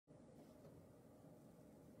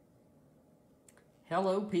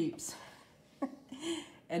Hello peeps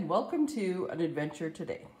and welcome to an adventure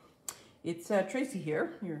today. It's Tracy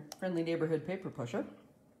here, your friendly neighborhood paper pusher,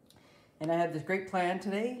 and I have this great plan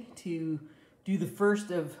today to do the first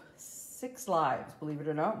of 6 lives, believe it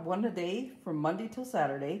or not, one a day from Monday till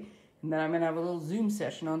Saturday, and then I'm going to have a little Zoom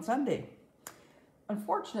session on Sunday.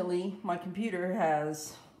 Unfortunately, my computer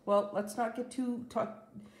has, well, let's not get too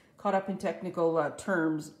caught up in technical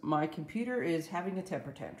terms. My computer is having a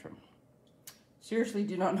temper tantrum. Seriously,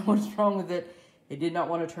 do not know what's wrong with it. It did not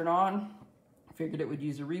want to turn on. Figured it would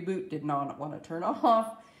use a reboot. Did not want to turn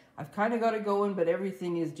off. I've kind of got it going, but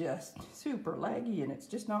everything is just super laggy and it's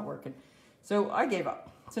just not working. So I gave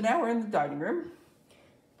up. So now we're in the dining room.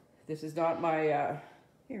 This is not my,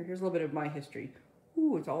 here's a little bit of my history.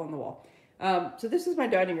 Ooh, it's all on the wall. So this is my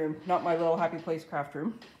dining room, not my little happy place craft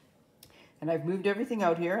room. And I've moved everything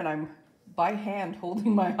out here and I'm by hand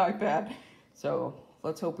holding my iPad. So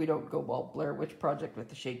let's hope we don't go well Blair Witch Project with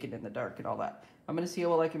the shaking in the dark and all that. I'm going to see how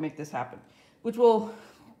well I can make this happen, which will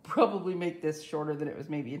probably make this shorter than it was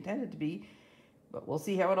maybe intended to be, but we'll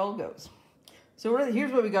see how it all goes. So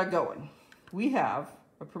here's what we got going. We have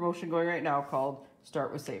a promotion going right now called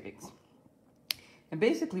Start with Savings. And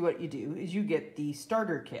basically what you do is you get the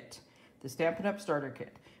starter kit, the Stampin' Up! Starter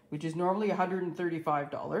Kit, which is normally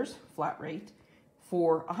 $135 flat rate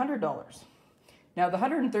for $100. Now the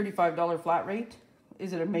 $135 flat rate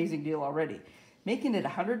is an amazing deal already. Making it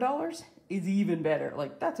 $100 is even better.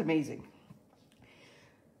 Like, that's amazing.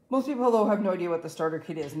 Most people, though, have no idea what the starter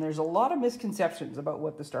kit is, and there's a lot of misconceptions about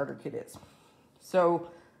what the starter kit is. So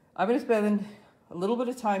I'm going to spend a little bit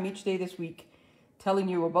of time each day this week telling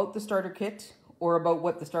you about the starter kit or about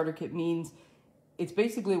what the starter kit means. It's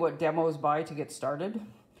basically what demos buy to get started,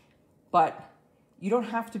 but you don't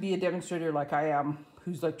have to be a demonstrator like I am,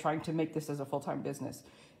 who's like trying to make this as a full-time business.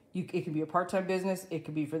 It can be a part-time business, it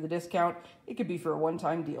could be for the discount, it could be for a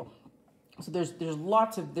one-time deal. So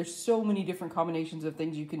there's so many different combinations of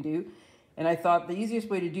things you can do. And I thought the easiest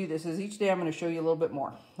way to do this is each day I'm going to show you a little bit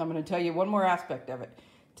more. I'm going to tell you one more aspect of it.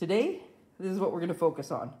 Today, this is what we're going to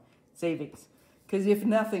focus on, savings. Because if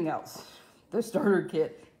nothing else, the starter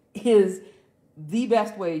kit is the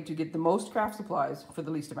best way to get the most craft supplies for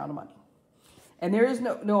the least amount of money. And there is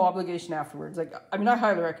no obligation afterwards. Like, I mean, I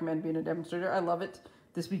highly recommend being a demonstrator. I love it.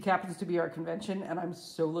 This week happens to be our convention, and I'm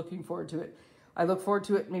so looking forward to it. I look forward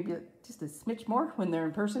to it maybe just a smidge more when they're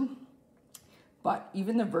in person. But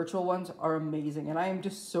even the virtual ones are amazing, and I am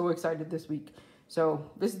just so excited this week.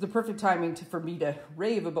 So this is the perfect timing for me to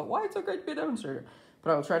rave about why it's so great to be a demonstrator.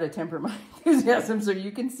 But I will try to temper my enthusiasm so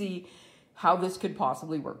you can see how this could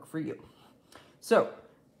possibly work for you. So,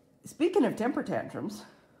 speaking of temper tantrums,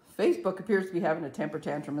 Facebook appears to be having a temper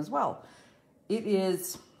tantrum as well. It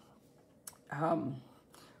is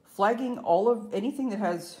flagging anything that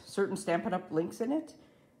has certain Stampin' Up! Links in it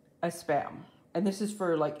as spam. And this is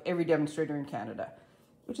for like every demonstrator in Canada,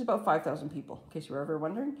 which is about 5,000 people, in case you were ever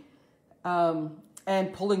wondering,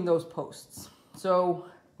 and pulling those posts. So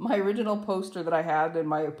my original poster that I had and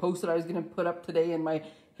my post that I was going to put up today and my,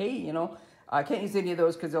 hey, I can't use any of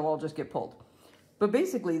those because they'll all just get pulled. But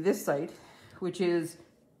basically this site, which is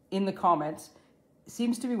in the comments,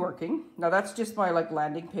 seems to be working. Now that's just my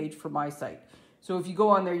landing page for my site. So if you go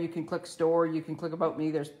on there, you can click store, you can click about me,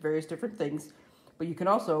 there's various different things, but you can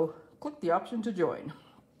also click the option to join.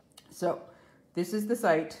 So this is the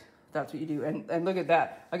site, that's what you do. And look at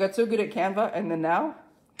that. I got so good at Canva, and then now,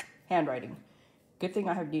 handwriting. Good thing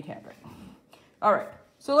I have neat handwriting. All right,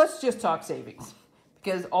 so let's just talk savings,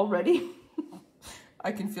 because already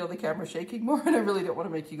I can feel the camera shaking more, and I really don't want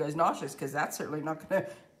to make you guys nauseous, because that's certainly not going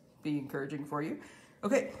to be encouraging for you.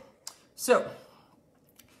 Okay, so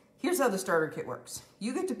here's how the starter kit works.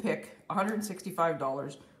 You get to pick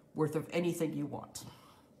 $165 worth of anything you want.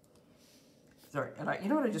 Sorry, and you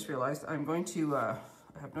know what I just realized? I'm going to, I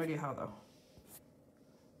have no idea how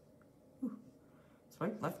though.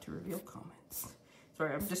 Swipe left to reveal comments.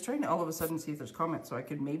 Sorry, I'm just trying to all of a sudden see if there's comments so I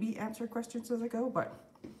can maybe answer questions as I go, but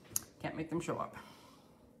can't make them show up.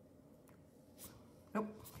 Nope,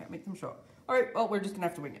 can't make them show up. All right, well, we're just gonna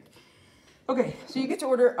have to wing it. Okay, so you get to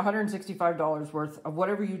order $165 worth of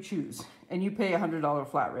whatever you choose, and you pay a $100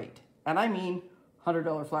 flat rate. And I mean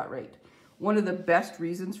 $100 flat rate. One of the best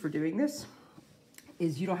reasons for doing this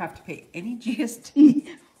is you don't have to pay any GST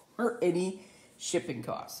or any shipping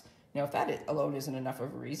costs. Now, if that alone isn't enough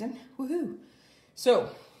of a reason, woohoo. So,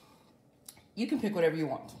 you can pick whatever you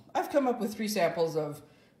want. I've come up with 3 samples of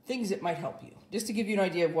things that might help you, just to give you an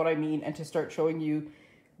idea of what I mean and to start showing you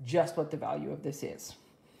just what the value of this is.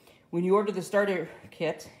 When you order the starter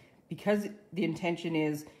kit, because the intention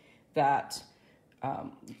is that,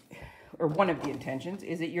 or one of the intentions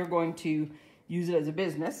is that you're going to use it as a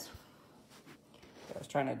business. I was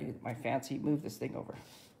trying to do my fancy move this thing over.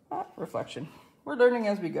 Reflection. We're learning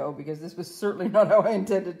as we go because this was certainly not how I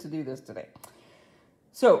intended to do this today.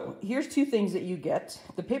 So here's two things that you get.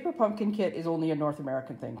 The Paper Pumpkin kit is only a North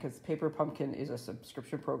American thing because Paper Pumpkin is a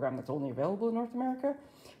subscription program that's only available in North America.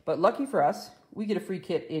 But lucky for us, we get a free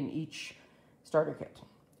kit in each starter kit.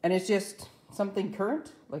 And it's just something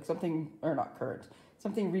current, like something, or not current,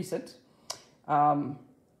 something recent.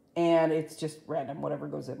 And it's just random, whatever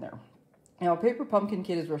goes in there. Now, a Paper Pumpkin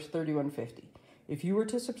kit is worth $31.50. If you were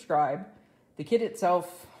to subscribe, the kit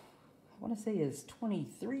itself, I want to say is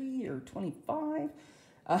 $23 or $25.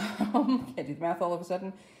 Can't do the math all of a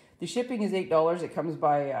sudden. The shipping is $8. It comes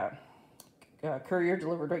by courier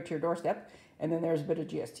delivered right to your doorstep. And then there's a bit of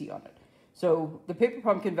GST on it. So the Paper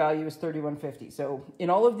Pumpkin value is $31.50. So in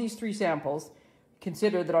all of these three samples,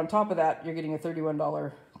 consider that on top of that, you're getting a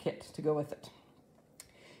 $31 kit to go with it.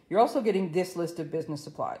 You're also getting this list of business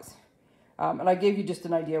supplies. And I gave you just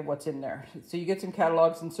an idea of what's in there. So you get some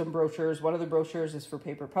catalogs and some brochures. One of the brochures is for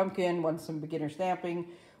Paper Pumpkin, one's some beginner stamping,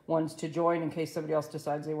 one's to join in case somebody else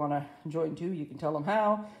decides they want to join too. You can tell them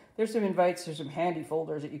how. There's some invites, there's some handy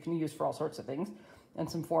folders that you can use for all sorts of things, and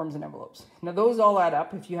some forms and envelopes. Now those all add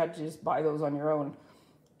up, if you had to just buy those on your own,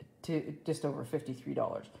 to just over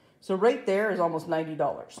 $53. So right there is almost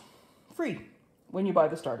 $90 free when you buy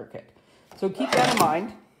the starter kit. So keep that in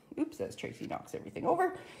mind. Oops, as Tracy knocks everything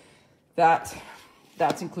over. That's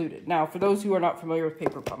included. Now, for those who are not familiar with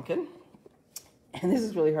Paper Pumpkin, and this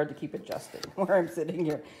is really hard to keep adjusting where I'm sitting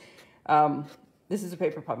here. This is a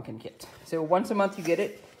Paper Pumpkin kit. So once a month you get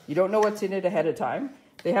it. You don't know what's in it ahead of time.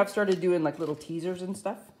 They have started doing like little teasers and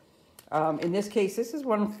stuff. In this case, this is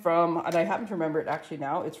one from, and I happen to remember it actually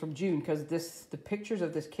now, it's from June because the pictures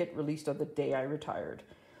of this kit released on the day I retired.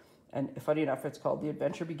 And funny enough, it's called The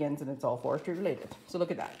Adventure Begins and it's all forestry related. So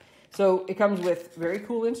look at that. So it comes with very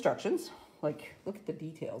cool instructions. Like, look at the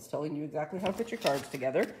details telling you exactly how to put your cards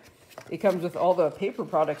together. It comes with all the paper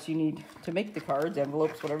products you need to make the cards,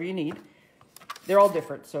 envelopes, whatever you need. They're all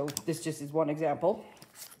different, so this just is one example.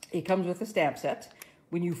 It comes with a stamp set.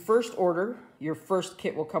 When you first order, your first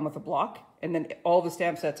kit will come with a block, and then all the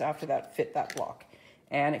stamp sets after that fit that block.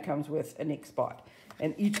 And it comes with an ink spot.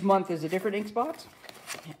 And each month is a different ink spot,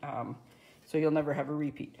 so you'll never have a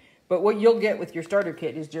repeat. But what you'll get with your starter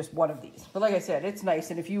kit is just one of these. But like I said, it's nice,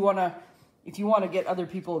 and if you want to get other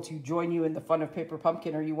people to join you in the fun of Paper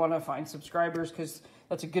Pumpkin, or you want to find subscribers, because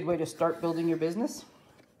that's a good way to start building your business,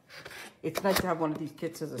 it's nice to have one of these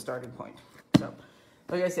kits as a starting point. So,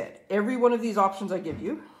 like I said, every one of these options I give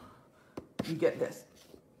you, you get this.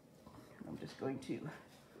 I'm just going to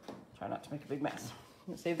try not to make a big mess. I'm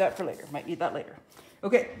going to save that for later. Might need that later.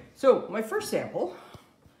 Okay, so my first sample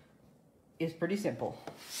is pretty simple.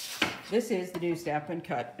 This is the new Stamp and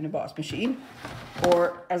Cut and Emboss machine,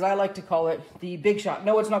 or as I like to call it, the Big Shot.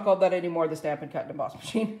 No, it's not called that anymore, the Stamp and Cut and Emboss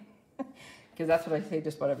machine, because that's what I say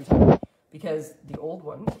just about every time. Because the old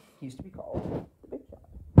one used to be called the Big Shot.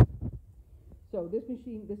 So this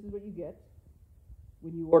machine, this is what you get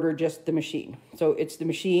when you order just the machine. So it's the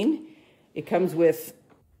machine. It comes with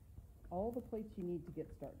all the plates you need to get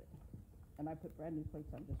started. And I put brand new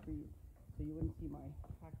plates on just for you, so you wouldn't see my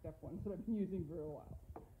hacked up ones that I've been using for a while.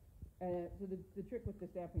 So the trick with the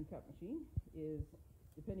Stamp and Cut machine is,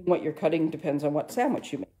 depending on what you're cutting, depends on what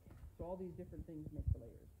sandwich you make. So all these different things make the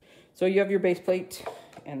layers. So you have your base plate,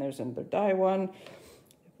 and there's another die one.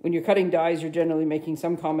 When you're cutting dies, you're generally making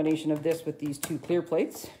some combination of this with these two clear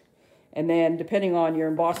plates. And then, depending on your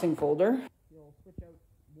embossing folder, you'll switch out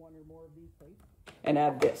one or more of these plates and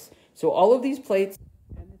add this. So all of these plates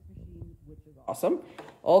and this machine, which is awesome,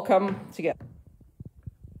 all come together.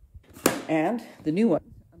 And the new ones,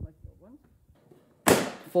 unlike the old ones,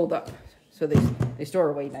 fold up. So they store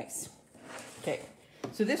away nice. Okay,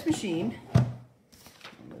 so this machine, I'll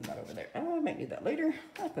move that over there. Oh, I might need that later.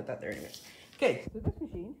 I'll put that there anyway. Okay, so this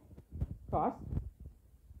machine costs,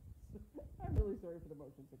 I'm really sorry for the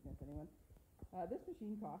motion sickness, anyone. This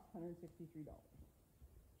machine costs $163.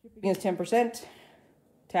 Shipping is 10%,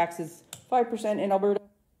 tax is 5% in Alberta. I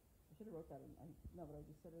should have wrote that in, no, but I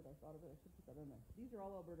just said it, I thought of it, I should put that in there. These are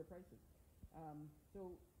all Alberta prices.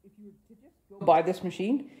 So if you were to just go buy this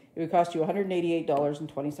machine, it would cost you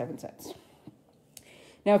 $188.27.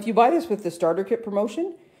 Now, if you buy this with the starter kit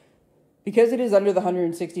promotion, because it is under the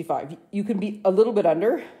 165, you can be a little bit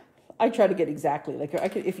under. I try to get exactly, like I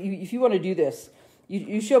could, if you want to do this,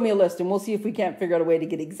 you show me a list and we'll see if we can't figure out a way to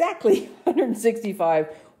get exactly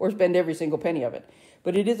 165 or spend every single penny of it.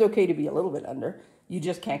 But it is okay to be a little bit under. You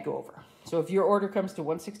just can't go over. So if your order comes to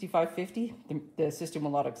 $165.50, the system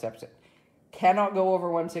will not accept it. Cannot go over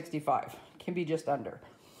 $165. Can be just under.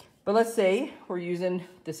 But let's say we're using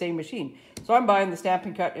the same machine. So I'm buying the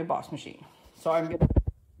Stampin' Cut Emboss machine. So I'm gonna get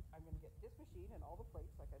this machine and all the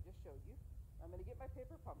plates like I just showed you. I'm gonna get my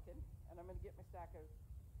paper pumpkin and I'm gonna get my stack of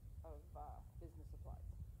business supplies.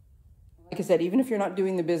 And like I said, even if you're not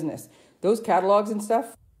doing the business, those catalogs and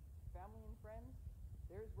stuff, family and friends,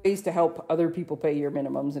 there's ways to help other people pay your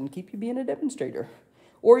minimums and keep you being a demonstrator.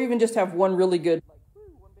 Or even just have one really good, like,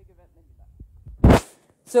 one big event and then you're done.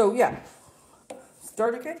 So yeah,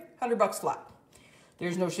 starter kit, $100 flat.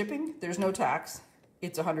 There's no shipping, there's no tax,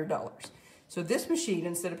 it's $100. So this machine,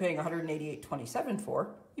 instead of paying $188.27 for,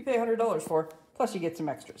 you pay $100 for, plus you get some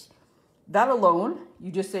extras. That alone,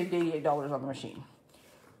 you just saved $88 on the machine.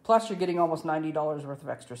 Plus you're getting almost $90 worth of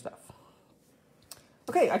extra stuff.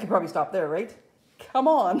 Okay, I could probably stop there, right? Come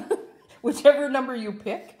on. Whichever number you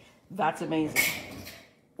pick, that's amazing.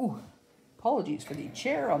 Ooh, apologies for the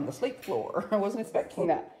chair on the slate floor. I wasn't expecting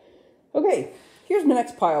that. Okay, here's my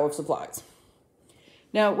next pile of supplies.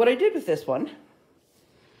 Now, what I did with this one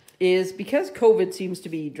is because COVID seems to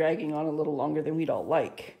be dragging on a little longer than we'd all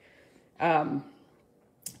like,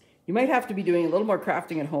 you might have to be doing a little more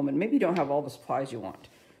crafting at home and maybe you don't have all the supplies you want.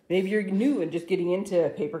 Maybe you're new and just getting into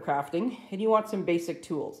paper crafting and you want some basic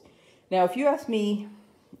tools. Now, if you ask me,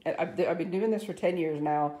 I've been doing this for 10 years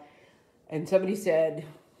now, and somebody said,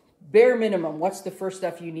 bare minimum, what's the first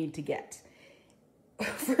stuff you need to get?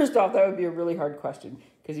 First off, that would be a really hard question,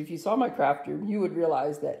 because if you saw my craft room, you would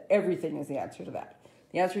realize that everything is the answer to that.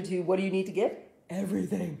 The answer to what do you need to get?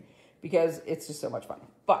 Everything, because it's just so much fun.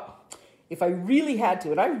 But if I really had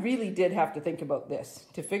to, and I really did have to think about this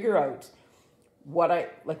to figure out what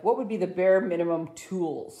would be the bare minimum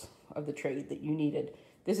tools of the trade that you needed,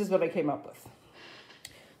 this is what I came up with.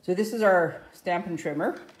 So this is our Stampin'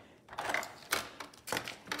 Trimmer,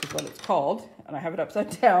 is what it's called, and I have it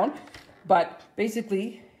upside down. But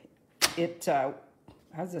basically, it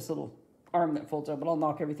has this little arm that folds up, but I'll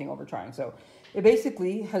knock everything over trying. So it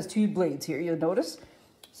basically has two blades here, you'll notice.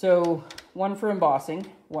 So one for embossing,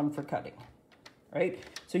 one for cutting, right?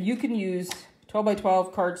 So you can use 12 by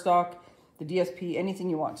 12 cardstock, the DSP, anything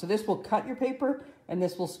you want. So this will cut your paper and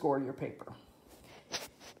this will score your paper.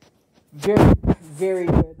 Very, very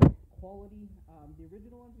good quality. The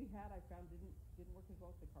original ones we had, I found didn't work as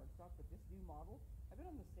well as the cardstock, but this new model, I've been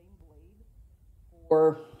on the same blade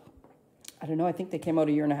for, I don't know, I think they came out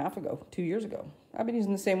 1.5 years ago, 2 years ago. I've been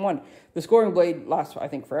using the same one. The scoring blade lasts, I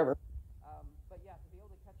think, forever. But yeah, to be able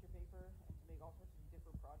to cut your paper and to make all sorts of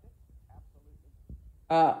different projects, absolutely.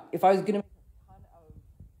 If I was going to make a ton of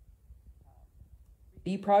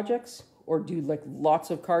 3D projects or do like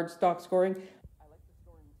lots of cardstock scoring, I like the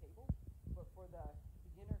scoring table. But for the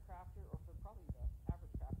beginner crafter, or for probably the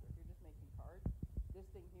average crafter, if you're just making cards, this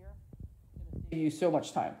thing here is going to save you so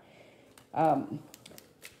much time.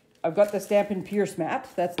 I've got the Stampin' Pierce mat.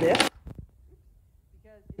 That's this.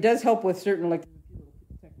 Because it does help with certain like little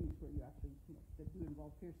techniques where you actually that do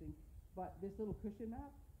involve piercing. But this little cushion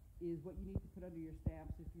mat is what you need to put under your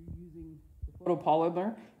stamps if you're using the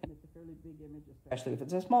photopolymer, and it's a fairly big image, especially if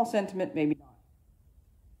it's a small sentiment, maybe not.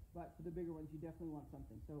 But for the bigger ones, you definitely want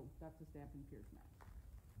something. So that's the Stampin' Pierce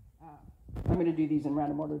mat. I'm going to do these in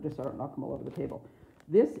random order just so I don't knock them all over the table.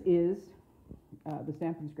 This is the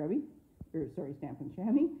Stampin' Scrubby, Stampin'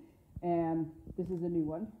 Chamois. And this is a new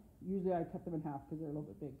one. Usually I cut them in half because they're a little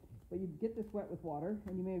bit big. But you get this wet with water,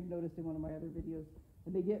 and you may have noticed in one of my other videos,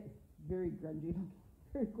 and they get very grungy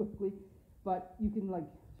very quickly. But you can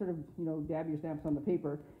sort of, dab your stamps on the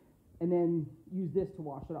paper and then use this to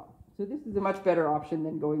wash it off. So this is a much better option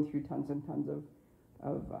than going through tons and tons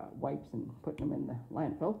of wipes and putting them in the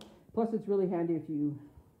landfill. Plus it's really handy if you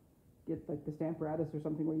get like the Stamparatus or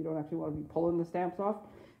something where you don't actually want to be pulling the stamps off.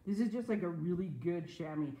 This is just like a really good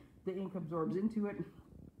chamois. The ink absorbs into it,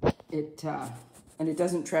 and it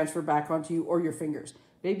doesn't transfer back onto you or your fingers.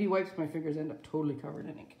 Baby wipes, my fingers end up totally covered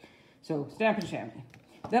in ink. So Stampin' Chamois.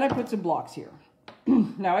 Then I put some blocks here.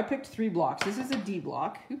 Now I picked 3 blocks. This is a D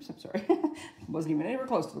block. Oops, I'm sorry. Wasn't even anywhere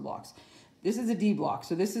close to the blocks. This is a D block,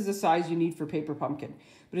 so this is the size you need for paper pumpkin.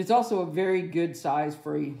 But it's also a very good size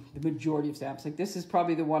for the majority of stamps. Like this is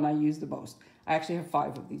probably the one I use the most. I actually have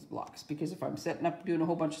 5 of these blocks because if I'm setting up doing a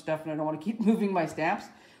whole bunch of stuff and I don't want to keep moving my stamps,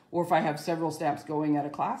 or if I have several stamps going at a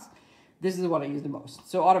class, this is what I use the most.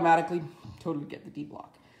 So automatically, totally get the D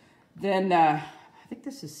block. Then I think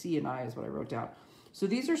this is C and I is what I wrote down. So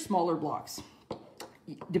these are smaller blocks.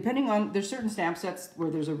 Depending on, there's certain stamp sets where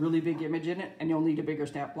there's a really big image in it and you'll need a bigger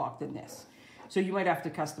stamp block than this. So you might have to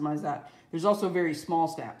customize that. There's also very small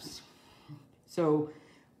stamps. So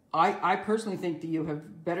I personally think that you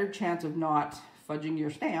have better chance of not fudging your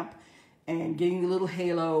stamp and getting a little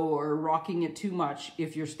halo or rocking it too much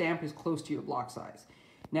if your stamp is close to your block size.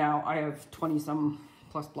 Now I have 20 some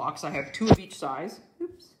plus blocks. I have 2 of each size.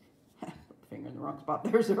 Oops, put the finger in the wrong spot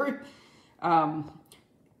there, sorry.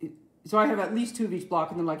 So I have at least 2 of each block,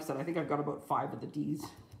 and then like I said, I think I've got about 5 of the Ds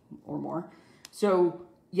or more. So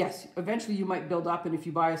yes, eventually you might build up, and if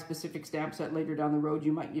you buy a specific stamp set later down the road,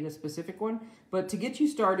 you might need a specific one. But to get you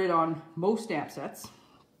started on most stamp sets,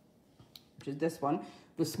 which is this one,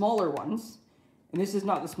 the smaller ones, and this is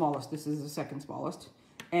not the smallest, this is the second smallest,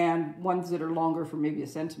 and ones that are longer for maybe a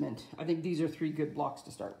sentiment, I think these are 3 good blocks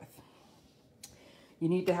to start with. You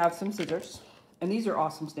need to have some scissors. And these are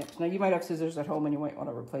awesome snips. Now you might have scissors at home and you might want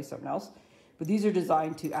to replace something else, but these are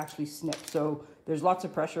designed to actually snip. So there's lots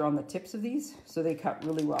of pressure on the tips of these, so they cut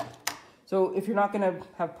really well. So if you're not going to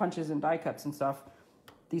have punches and die cuts and stuff,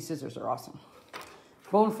 these scissors are awesome.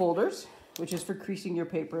 Bone folders, which is for creasing your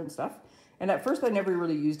paper and stuff. And at first I never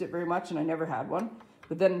really used it very much, and I never had one.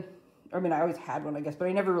 But then, I mean, I always had one, I guess, but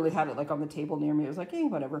I never really had it like on the table near me. It was like, hey,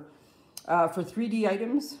 whatever. For 3D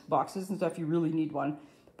items, boxes and stuff, you really need one.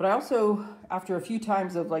 But I also, after a few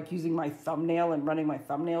times of like using my thumbnail and running my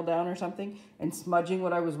thumbnail down or something and smudging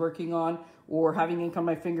what I was working on or having ink on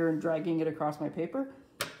my finger and dragging it across my paper,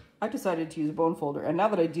 I decided to use a bone folder. And now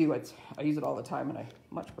that I do, I use it all the time and I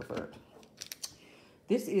much prefer it.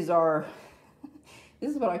 This is what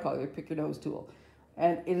I call your pick your nose tool.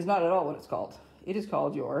 And it is not at all what it's called. It is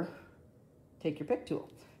called your take your pick tool.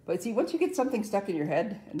 But see, once you get something stuck in your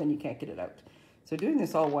head and then you can't get it out. So doing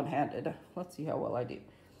this all one-handed, let's see how well I do.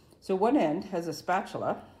 So one end has a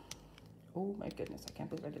spatula. Oh my goodness, I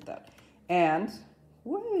can't believe I did that. And,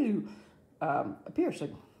 woo, a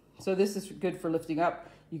piercing. So this is good for lifting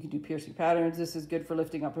up. You can do piercing patterns. This is good for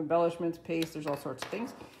lifting up embellishments, paste. There's all sorts of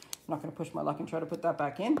things. I'm not going to push my luck and try to put that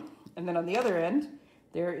back in. And then on the other end,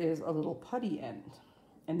 there is a little putty end.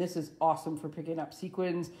 And this is awesome for picking up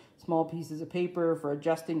sequins, small pieces of paper, for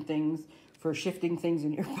adjusting things, for shifting things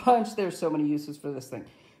in your punch. There's so many uses for this thing.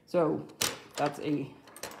 So that's a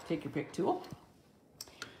take your pick tool.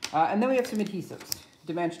 And then we have some adhesives,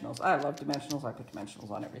 dimensionals. I love dimensionals. I put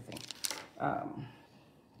dimensionals on everything.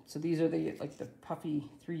 So these are the puffy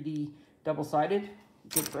 3D double-sided,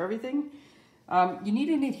 good for everything. You need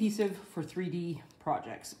an adhesive for 3D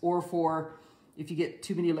projects or for if you get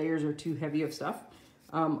too many layers or too heavy of stuff.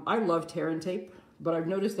 I love tear and tape, but I've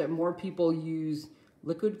noticed that more people use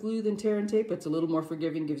liquid glue than tear and tape. It's a little more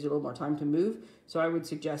forgiving, gives you a little more time to move. So I would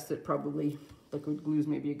suggest that probably liquid glue is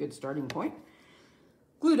maybe a good starting point.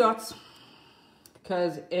 Glue dots,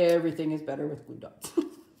 because everything is better with glue dots.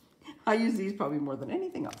 I use these probably more than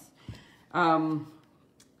anything else.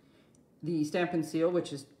 The Stamp and Seal,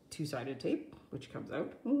 which is 2-sided tape, which comes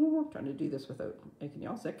out. Ooh, I'm trying to do this without making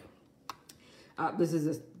y'all sick.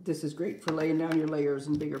 This is great for laying down your layers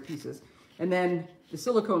and bigger pieces. And then the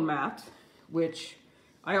silicone mat, which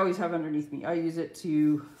I always have underneath me. I use it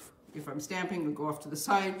to, if I'm stamping, it'll go off to the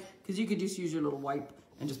side, because you could just use your little wipe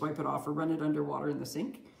and just wipe it off or run it underwater in the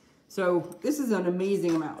sink. So this is an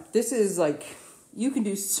amazing amount. This is like, you can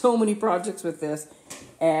do so many projects with this.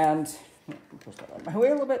 And push that out of my way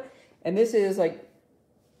a little bit. And this is like,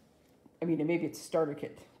 I mean, maybe it's a starter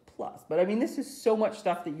kit plus, but I mean, this is so much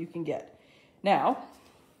stuff that you can get. Now,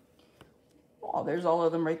 oh, there's all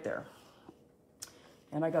of them right there.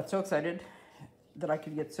 And I got so excited that I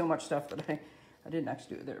could get so much stuff that I didn't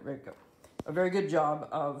actually do it. There we go. A very good job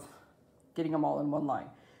of getting them all in one line.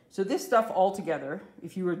 So this stuff all together,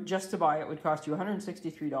 if you were just to buy it, would cost you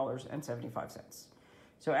 $163.75.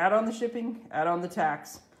 So add on the shipping, add on the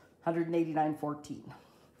tax, $189.14.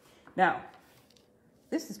 Now,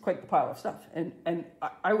 this is quite the pile of stuff. And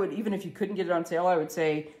I would, even if you couldn't get it on sale, I would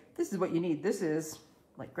say, this is what you need. This is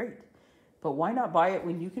like great. But why not buy it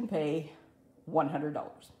when you can pay $100,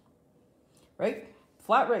 right?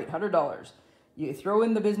 Flat rate, $100. You throw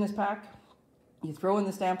in the business pack, you throw in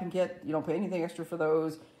the stamping kit, you don't pay anything extra for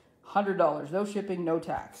those, $100, no shipping, no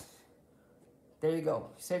tax. There you go.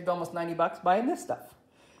 You saved almost 90 bucks buying this stuff.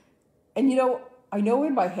 And you know, I know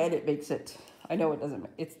in my head it makes it, I know it doesn't,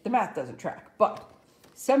 the math doesn't track, but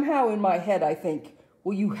somehow in my head I think,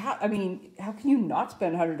 well, I mean, how can you not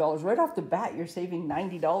spend $100? Right off the bat, you're saving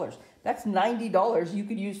 $90. That's $90 you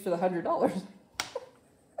could use for the $100.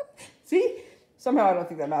 See? Somehow I don't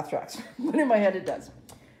think that math tracks, but in my head it does.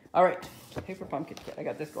 All right, paper pumpkin kit. I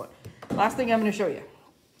got this going. Last thing I'm going to show you.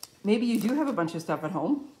 Maybe you do have a bunch of stuff at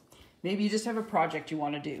home. Maybe you just have a project you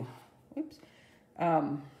want to do. Oops.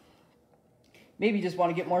 Maybe you just want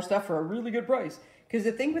to get more stuff for a really good price. Because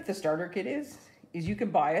the thing with the starter kit is you can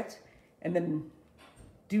buy it and then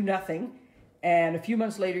do nothing. And a few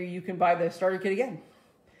months later, you can buy the starter kit again.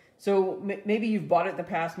 So maybe you've bought it in the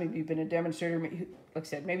past, maybe you've been a demonstrator, like I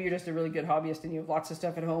said, maybe you're just a really good hobbyist and you have lots of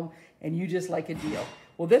stuff at home and you just like a deal.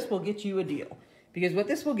 Well, this will get you a deal, because what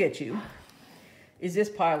this will get you is this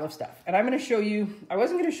pile of stuff. And I'm going to show you, I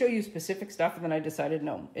wasn't going to show you specific stuff, and then I decided,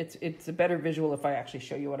 no, it's a better visual if I actually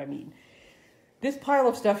show you what I mean. This pile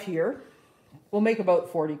of stuff here will make about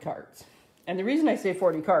 40 cards. And the reason I say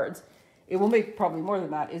 40 cards, it will make probably more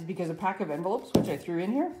than that, is because a pack of envelopes, which I threw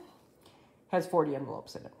in here, has 40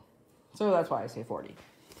 envelopes in it. So that's why I say 40.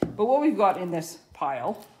 But what we've got in this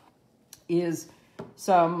pile is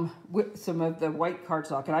some of the white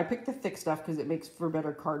cardstock. And I picked the thick stuff because it makes for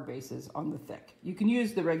better card bases on the thick. You can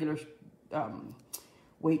use the regular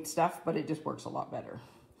weight stuff, but it just works a lot better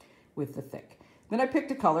with the thick. Then I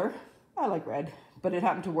picked a color. I like red, but it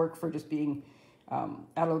happened to work for just being,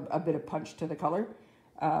 add a bit of punch to the color.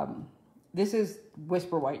 This is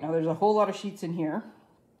Whisper White. Now there's a whole lot of sheets in here,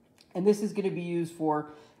 and this is going to be used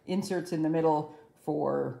for inserts in the middle,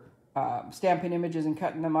 for stamping images and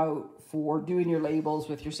cutting them out, for doing your labels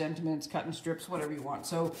with your sentiments, cutting strips, whatever you want.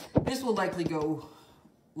 So this will likely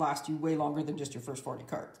last you way longer than just your first 40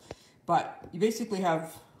 cards. But you basically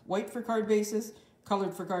have white for card bases,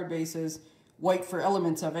 colored for card bases, white for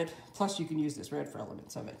elements of it, plus you can use this red for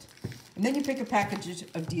elements of it. And then you pick a package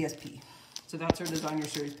of DSP. So that's our designer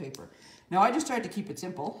series paper. Now I just tried to keep it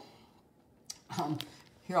simple.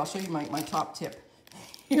 Here, I'll show you my top tip.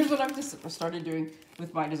 Here's what I've just started doing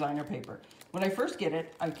with my designer paper. When I first get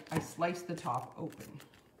it, I slice the top open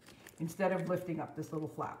instead of lifting up this little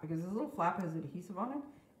flap, because this little flap has adhesive on it,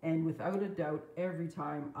 and without a doubt, every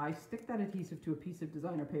time I stick that adhesive to a piece of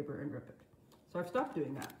designer paper and rip it. So I've stopped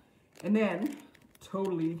doing that. And then,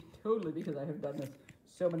 totally, because I have done this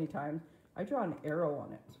so many times, I draw an arrow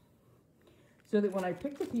on it, so that when I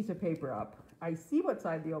pick the piece of paper up, I see what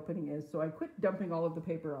side the opening is, so I quit dumping all of the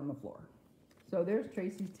paper on the floor. So there's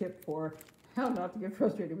Tracy's tip for how not to get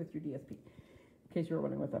frustrated with your DSP, in case you were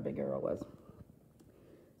wondering what that big arrow was.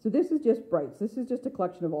 So this is just brights. This is just a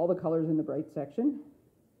collection of all the colors in the bright section.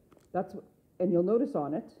 And you'll notice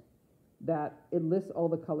on it that it lists all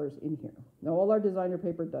the colors in here. Now all our designer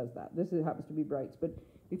paper does that. This happens to be brights, but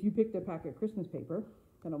if you picked a pack of Christmas paper,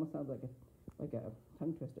 that almost sounds like a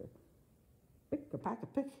tongue twister. Pick a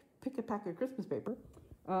pack of Christmas paper.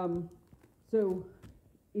 So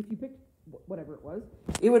if you pick whatever it was,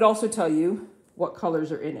 it would also tell you what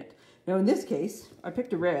colors are in it. Now in this case, I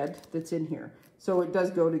picked a red that's in here, so it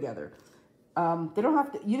does go together. They don't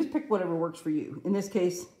have to, you just pick whatever works for you. In this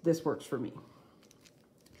case, this works for me.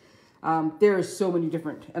 There are so many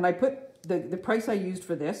different, and I put the price I used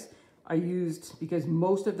for this, I used because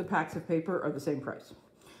most of the packs of paper are the same price.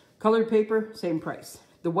 Colored paper, same price.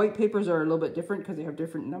 The white papers are a little bit different because they have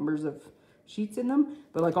different numbers of sheets in them,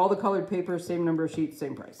 but like all the colored papers, same number of sheets,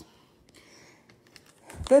 same price.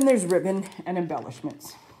 Then there's ribbon and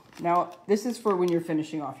embellishments. Now, this is for when you're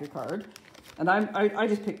finishing off your card. And I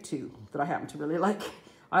just picked two that I happen to really like.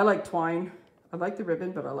 I like twine. I like the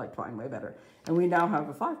ribbon, but I like twine way better. And we now have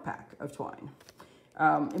a 5-pack of twine.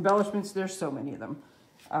 Embellishments, there's so many of them.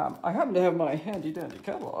 I happen to have my handy dandy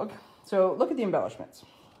catalog. So look at the embellishments.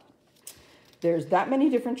 There's that many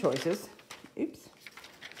different choices. Oops.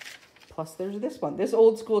 Plus there's this one. This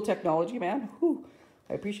old school technology, man. Whew,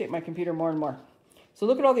 I appreciate my computer more and more. So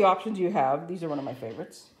look at all the options you have. These are one of my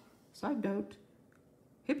favorites. Side note,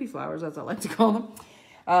 hippie flowers, as I like to call them.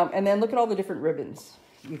 And then look at all the different ribbons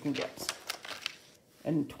you can get.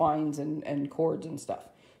 And twines and cords and stuff.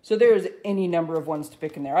 So there's any number of ones to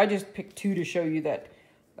pick in there. I just picked two to show you that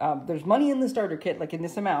there's money in the starter kit, like in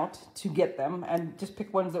this amount, to get them. And just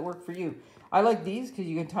pick ones that work for you. I like these because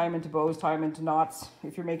you can tie them into bows, tie them into knots.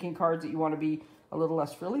 If you're making cards that you want to be a little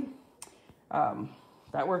less frilly,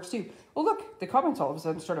 that works too. Oh, look, the comments all of a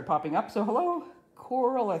sudden started popping up. So hello,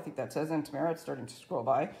 Coral, I think that says, and Tamara, it's starting to scroll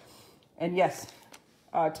by. And yes,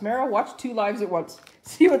 Tamara, watch 2 lives at once.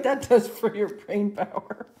 See what that does for your brain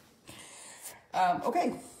power.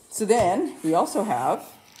 Okay, so then we also have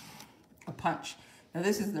a punch. Now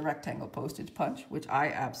this is the rectangle postage punch, which I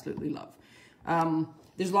absolutely love.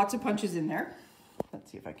 There's lots of punches in there.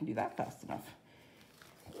 Let's see if I can do that fast enough.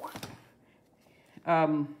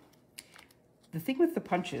 The thing with the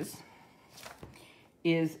punches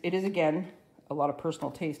is it is, again, a lot of personal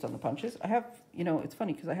taste on the punches. I have, you know, it's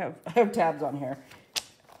funny because I have tabs on here.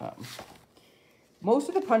 Most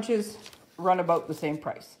of the punches run about the same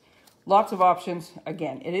price. Lots of options.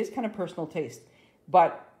 Again, it is kind of personal taste.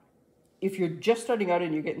 But if you're just starting out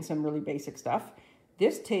and you're getting some really basic stuff,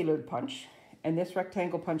 this tailored punch and this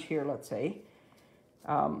rectangle punch here, let's say,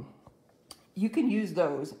 you can use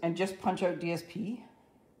those and just punch out DSP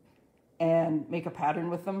and make a pattern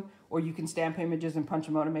with them, or you can stamp images and punch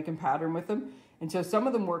them out and make a pattern with them. And so some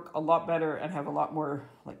of them work a lot better and have a lot more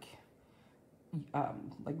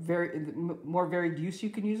more varied use you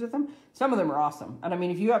can use with them. Some of them are awesome. And I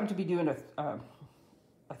mean, if you happen to be doing a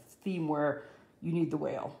theme where you need the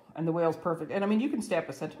whale, and the whale's perfect. And I mean, you can stamp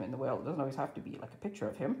a sentiment in the whale. It doesn't always have to be like a picture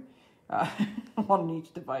of him, one on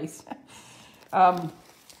each device.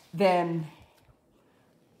 Then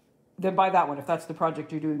buy that one if that's the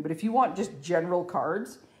project you're doing. But if you want just general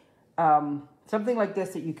cards, something like this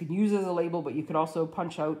that you can use as a label, but you could also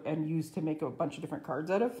punch out and use to make a bunch of different cards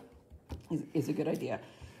out of, is a good idea.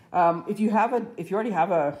 If you already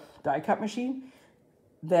have a die cut machine,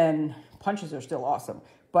 then punches are still awesome.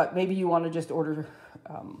 But maybe you want to just order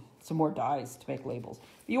some more dies to make labels.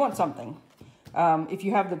 You want something. If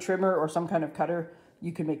you have the trimmer or some kind of cutter,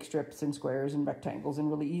 you can make strips and squares and rectangles and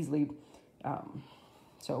really easily.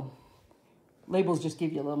 So labels just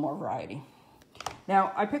give you a little more variety.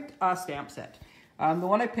 Now, I picked a stamp set. The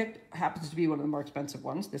one I picked happens to be one of the more expensive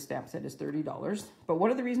ones. This stamp set is $30. But one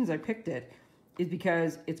of the reasons I picked it is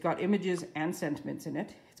because it's got images and sentiments in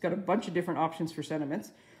it. It's got a bunch of different options for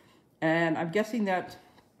sentiments. And I'm guessing that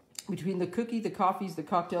between the cookie, the coffees, the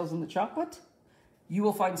cocktails, and the chocolate, you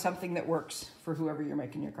will find something that works for whoever you're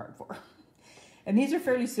making your card for. And these are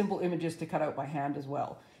fairly simple images to cut out by hand as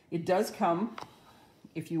well. It does come,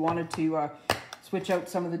 if you wanted to switch out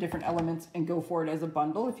some of the different elements and go for it as a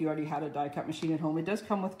bundle, if you already had a die cut machine at home, it does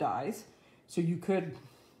come with dies. So you could,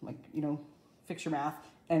 fix your math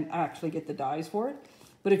and actually get the dies for it.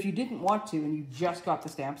 But if you didn't want to and you just got the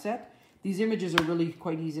stamp set, these images are really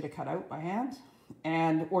quite easy to cut out by hand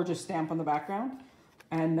or just stamp on the background.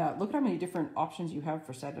 And look at how many different options you have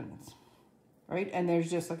for sentiments, right? And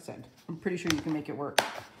there's just, like I said, I'm pretty sure you can make it work.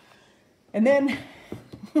 And then,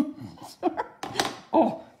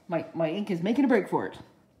 oh, my ink is making a break for it.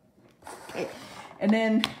 Okay, and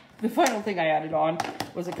then the final thing I added on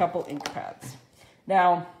was a couple ink pads.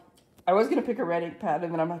 Now, I was gonna pick a red ink pad,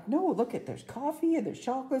 and then I'm like, no, look at, there's coffee, and there's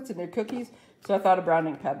chocolates, and there's cookies. So I thought a brown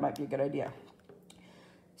ink pad might be a good idea.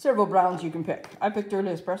 Several browns you can pick. I picked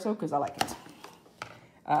early espresso because I like it.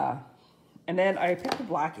 And then I picked a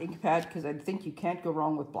black ink pad because I think you can't go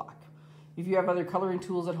wrong with black. If you have other coloring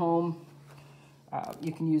tools at home,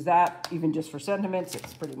 you can use that even just for sentiments.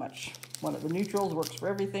 It's pretty much one of the neutrals, works for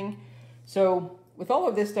everything. So with all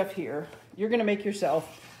of this stuff here, you're going to make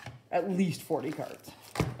yourself at least 40 cards.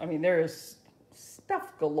 I mean, there is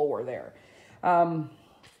stuff galore there. Now,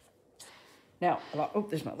 oh,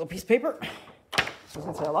 there's my little piece of paper. I was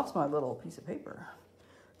going to say, I lost my little piece of paper.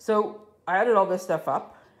 So I added all this stuff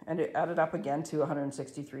up, and it added up again to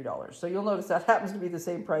 $163. So you'll notice that happens to be the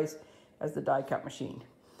same price as the die cut machine.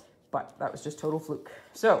 But that was just total fluke.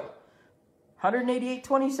 So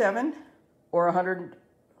 $188.27 or $100.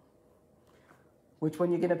 Which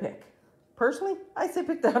one you gonna pick? Personally, I say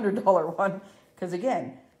pick the $100 one, because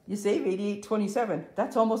again, you save $88.27.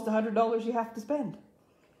 That's almost $100 you have to spend.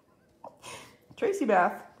 Tracy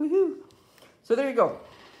math, woohoo! So there you go.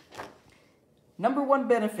 Number one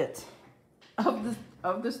benefit of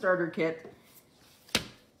the starter kit: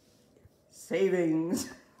 savings.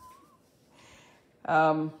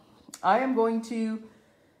 I am going to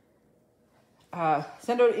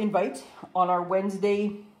send out an invite on our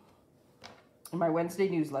Wednesday, in my Wednesday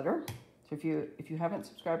newsletter. So if you haven't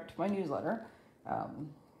subscribed to my newsletter,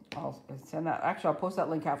 I'll send that. Actually, I'll post that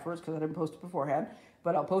link afterwards because I didn't post it beforehand.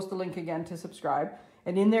 But I'll post the link again to subscribe.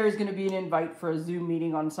 And in there is going to be an invite for a Zoom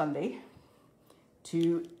meeting on Sunday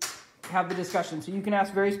to have the discussion. So you can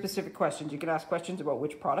ask very specific questions. You can ask questions about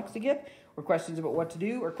which products to get, or questions about what to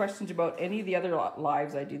do, or questions about any of the other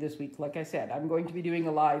lives I do this week. Like I said, I'm going to be doing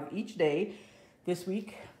a live each day this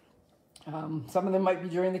week. Some of them might be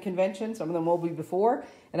during the convention, some of them will be before,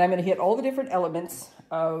 and I'm going to hit all the different elements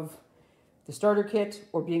of the starter kit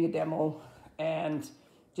or being a demo and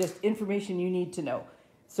just information you need to know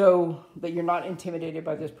so that you're not intimidated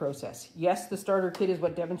by this process. Yes, the starter kit is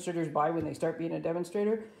what demonstrators buy when they start being a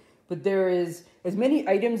demonstrator, but there is as many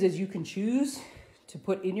items as you can choose to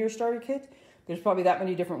put in your starter kit. There's probably that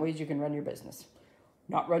many different ways you can run your business.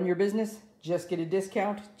 Not run your business, just get a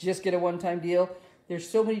discount, just get a one-time deal. There's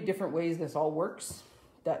so many different ways this all works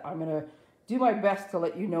that I'm going to do my best to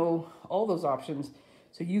let you know all those options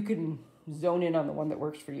so you can zone in on the one that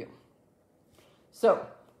works for you. So,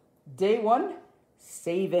 day one,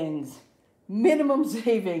 savings. Minimum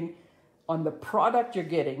saving on the product you're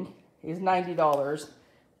getting is $90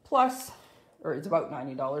 plus, or it's about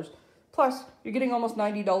 $90, plus you're getting almost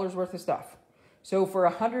 $90 worth of stuff. So for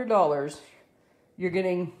 $100, you're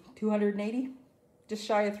getting $280, just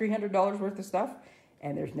shy of $300 worth of stuff,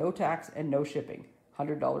 and there's no tax and no shipping.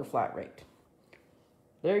 $100 flat rate.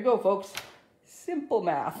 There you go, folks. Simple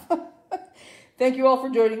math. Thank you all for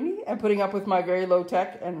joining me and putting up with my very low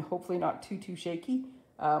tech and hopefully not too shaky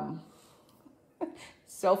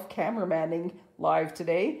self-cameramanning live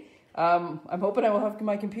today. I'm hoping I will have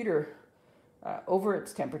my computer over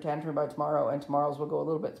its temper tantrum by tomorrow, and tomorrow's will go a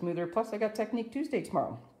little bit smoother. Plus, I got Technique Tuesday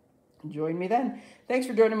tomorrow. Join me then. Thanks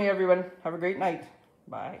for joining me, everyone. Have a great night.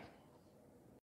 Bye.